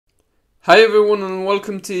Hi everyone and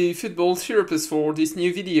welcome to Futbol Therapist for this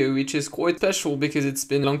new video, which is quite special because it's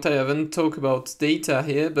been a long time I haven't talked about data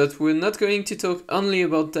here, but we're not going to talk only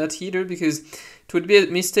about that either because it would be a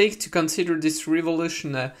mistake to consider this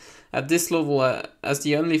revolution at this level as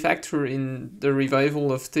the only factor in the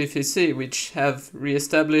revival of TéféCé, which have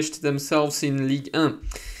re-established themselves in Ligue 1.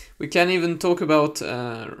 We can't even talk about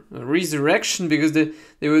resurrection because they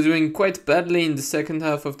were doing quite badly in the second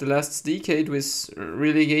half of the last decade with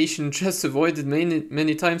relegation just avoided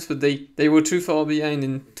many times, but they were too far behind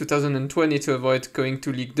in 2020 to avoid going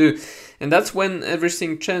to Ligue 2. And that's when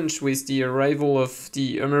everything changed with the arrival of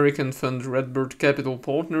the American fund RedBird Capital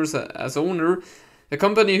Partners as owner, a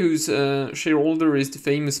company whose shareholder is the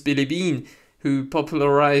famous Billy Beane, who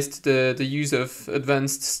popularized the use of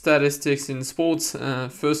advanced statistics in sports,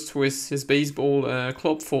 first with his baseball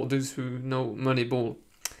club, for those who know Moneyball.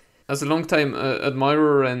 As a longtime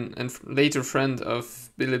admirer and later friend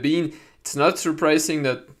of Billy Beane, it's not surprising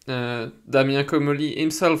that Damien Comolli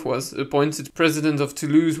himself was appointed president of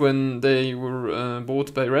Toulouse when they were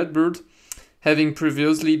bought by RedBird, having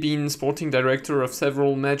previously been sporting director of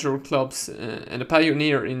several major clubs and a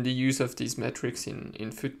pioneer in the use of these metrics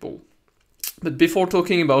in football. But before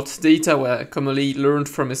talking about data where Comolli learned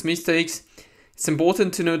from his mistakes, it's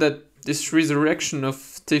important to know that this resurrection of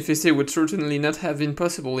TéféCé would certainly not have been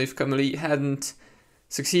possible if Comolli hadn't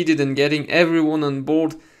succeeded in getting everyone on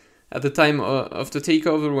board at the time of the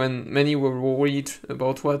takeover when many were worried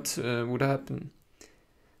about what would happen.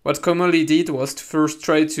 What Comolli did was to first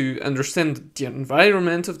try to understand the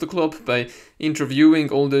environment of the club by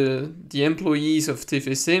interviewing all the employees of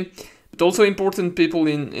TéféCé, but also important people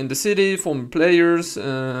in the city, former players,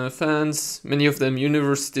 fans, many of them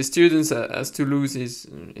university students, as Toulouse is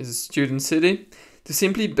a student city, to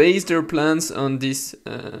simply base their plans on this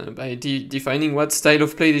by defining what style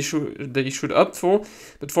of play they should opt for,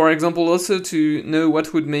 but for example also to know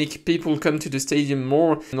what would make people come to the stadium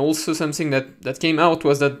more. And also something that came out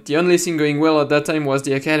was that the only thing going well at that time was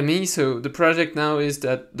the academy, so the project now is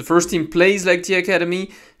that the first team plays like the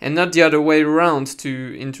academy and not the other way around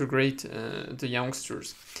to integrate the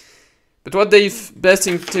youngsters. But what they've best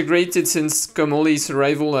integrated since Comolli's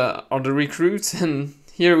arrival are the recruits, and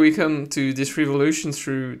here we come to this revolution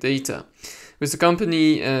through data. With the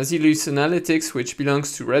company Toulouse Analytics, which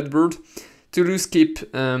belongs to RedBird, Toulouse keep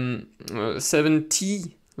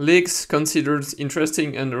 70 leagues considered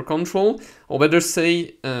interesting under control, or better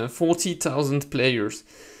say 40,000 players.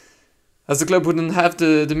 As the club wouldn't have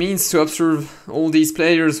the means to observe all these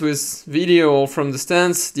players with video or from the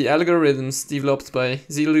stands, the algorithms developed by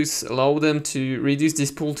Toulouse allow them to reduce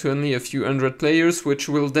this pool to only a few hundred players, which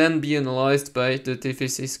will then be analyzed by the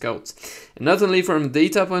TéféCé scouts. And not only from a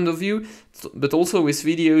data point of view, but also with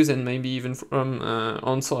videos and maybe even from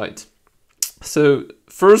on-site. So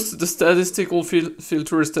first the statistical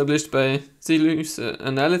filter established by Toulouse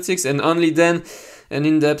Analytics, and only then an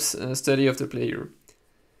in-depth study of the player.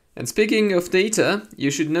 And speaking of data,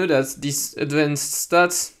 you should know that these advanced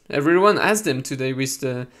stats, everyone has them today with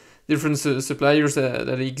the different suppliers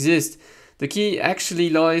that exist. The key actually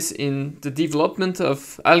lies in the development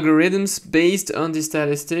of algorithms based on the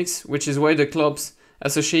statistics, which is why the clubs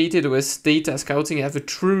associated with data scouting have a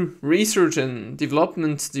true research and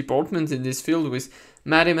development department in this field with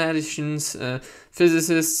mathematicians,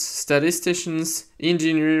 physicists, statisticians,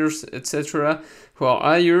 engineers, etc. who are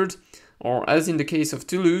hired. Or as in the case of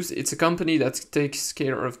Toulouse, it's a company that takes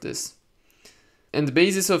care of this. And the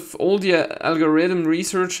basis of all the algorithm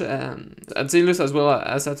research at Toulouse as well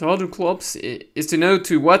as at other clubs is to know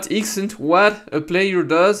to what extent what a player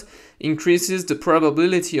does increases the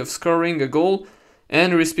probability of scoring a goal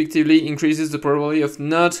and respectively increases the probability of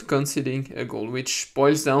not conceding a goal, which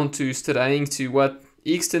boils down to studying to what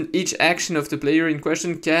extent each action of the player in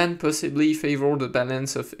question can possibly favor the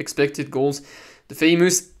balance of expected goals, the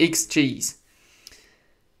famous XGs.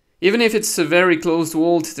 Even if it's a very closed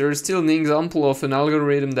world, there is still an example of an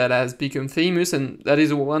algorithm that has become famous, and that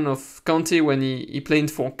is one of Kanté when he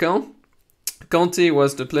played for Caen. Kanté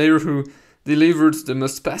was the player who delivered the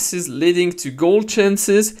most passes leading to goal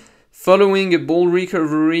chances following a ball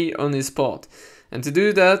recovery on his part. And to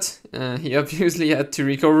do that, he obviously had to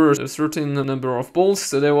recover a certain number of balls,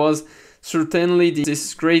 so there was certainly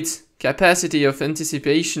this great capacity of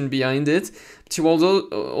anticipation behind it, but he was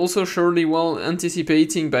also surely well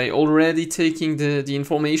anticipating by already taking the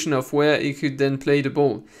information of where he could then play the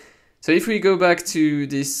ball. So if we go back to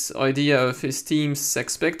this idea of his team's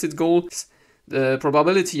expected goals, the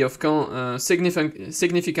probability of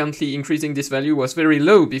significantly increasing this value was very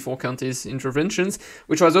low before Kanté's interventions,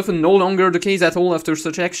 which was often no longer the case at all after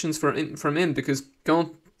such actions from him, because Caen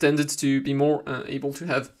tended to be more able to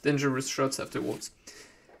have dangerous shots afterwards.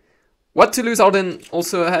 What Toulouse are then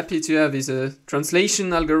also happy to have is a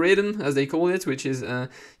translation algorithm, as they call it, which is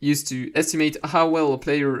used to estimate how well a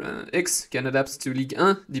player X can adapt to Ligue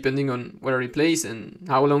 1, depending on where he plays and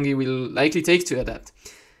how long he will likely take to adapt.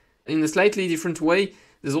 In a slightly different way,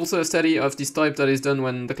 there's also a study of this type that is done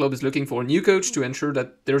when the club is looking for a new coach to ensure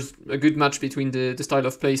that there's a good match between the style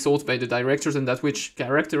of play sought by the directors and that which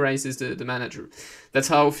characterizes the manager. That's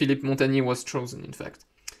how Philippe Montagnier was chosen, in fact.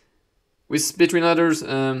 With, between others,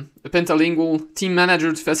 a pentalingual team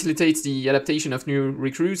manager to facilitate the adaptation of new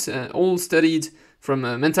recruits, all studied from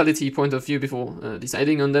a mentality point of view before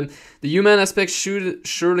deciding on them. The human aspect should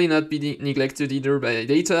surely not be neglected either by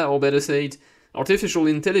data, or better said, artificial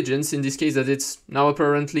intelligence, in this case, that it's now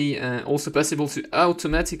apparently also possible to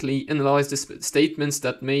automatically analyze the statements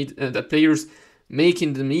that players make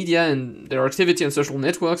in the media and their activity on social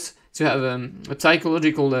networks to have a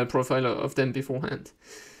psychological profile of them beforehand.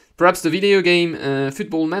 Perhaps the video game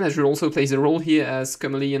Futbol Manager also plays a role here, as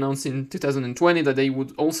Comolli announced in 2020 that they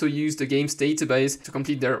would also use the game's database to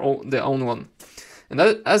complete their own one. And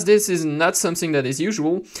as this is not something that is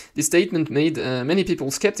usual, this statement made many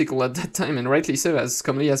people skeptical at that time, and rightly so, as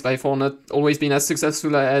Comolli has by far not always been as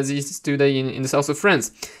successful as he is today in the south of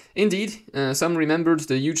France. Indeed, some remembered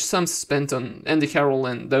the huge sums spent on Andy Carroll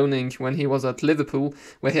and Downing when he was at Liverpool,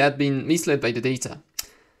 where he had been misled by the data.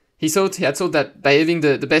 He had thought that by having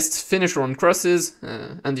the best finisher on crosses,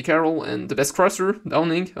 Andy Carroll, and the best crosser,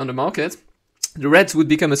 Downing, on the market, the Reds would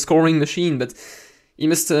become a scoring machine, but he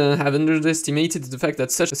must have underestimated the fact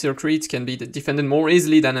that such a circuit can be defended more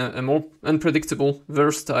easily than a more unpredictable,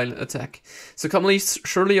 versatile attack. So Comolli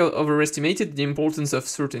surely overestimated the importance of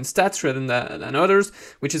certain stats rather than others,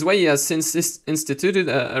 which is why he has since instituted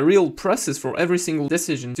a real process for every single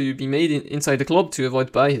decision to be made inside the club to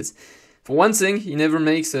avoid bias. For one thing, he never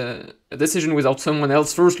makes a decision without someone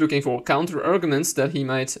else first looking for counter-arguments that he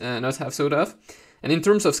might not have thought of. And in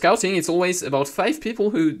terms of scouting, it's always about 5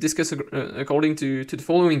 people who discuss according to the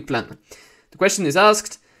following plan. The question is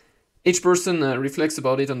asked, each person reflects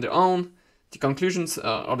about it on their own, the conclusions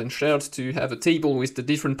are then shared to have a table with the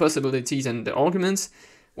different possibilities and the arguments,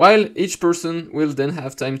 while each person will then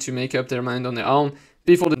have time to make up their mind on their own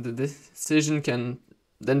before the decision can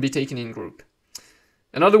then be taken in group.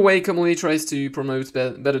 Another way Comolli tries to promote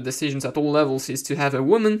better decisions at all levels is to have a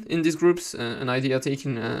woman in these groups, an idea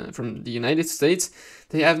taken from the United States.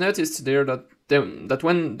 They have noticed there that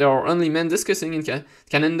when there are only men discussing, it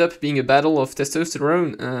can end up being a battle of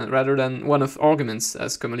testosterone rather than one of arguments,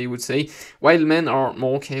 as Comolli would say, while men are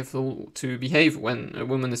more careful to behave when a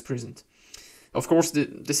woman is present. Of course,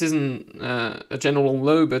 this isn't a general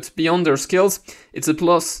law, but beyond their skills, it's a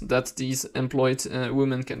plus that these employed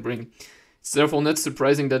women can bring. It's therefore not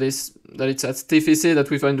surprising that it's at TéféCé that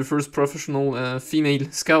we find the first professional female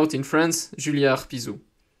scout in France, Juliette Pizot.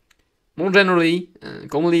 More generally,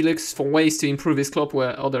 Comolli looks for ways to improve his club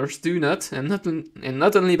where others do not, and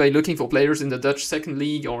not only by looking for players in the Dutch second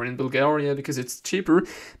league or in Bulgaria because it's cheaper,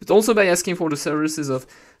 but also by asking for the services of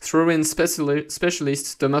throw-in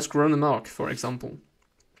specialist Thomas Gronemark, for example.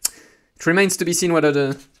 It remains to be seen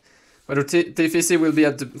whether TéféCé will be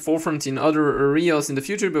at the forefront in other areas in the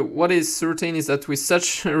future, but what is certain is that with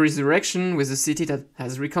such a resurrection, with a city that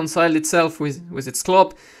has reconciled itself with its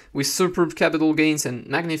club, with superb capital gains and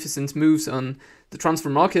magnificent moves on the transfer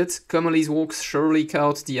market, Comolli's works surely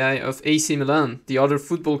caught the eye of AC Milan, the other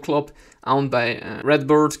football club owned by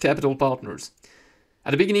RedBird Capital Partners.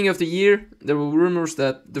 At the beginning of the year, there were rumors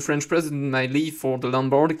that the French president might leave for the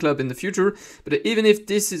Lombardy club in the future, but even if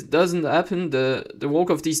this doesn't happen, the work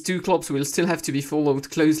of these two clubs will still have to be followed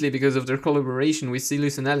closely because of their collaboration with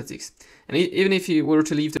Silus Analytics. And even if he were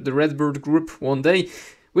to leave the RedBird group one day,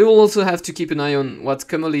 we will also have to keep an eye on what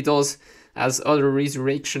Comolli does, as other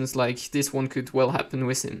resurrections like this one could well happen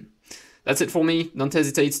with him. That's it for me. Don't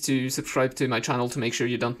hesitate to subscribe to my channel to make sure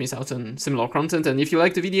you don't miss out on similar content. And if you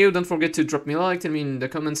like the video, don't forget to drop me a like, tell me in the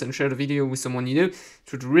comments and share the video with someone you know.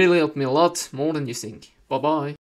 It would really help me a lot, more than you think. Bye bye.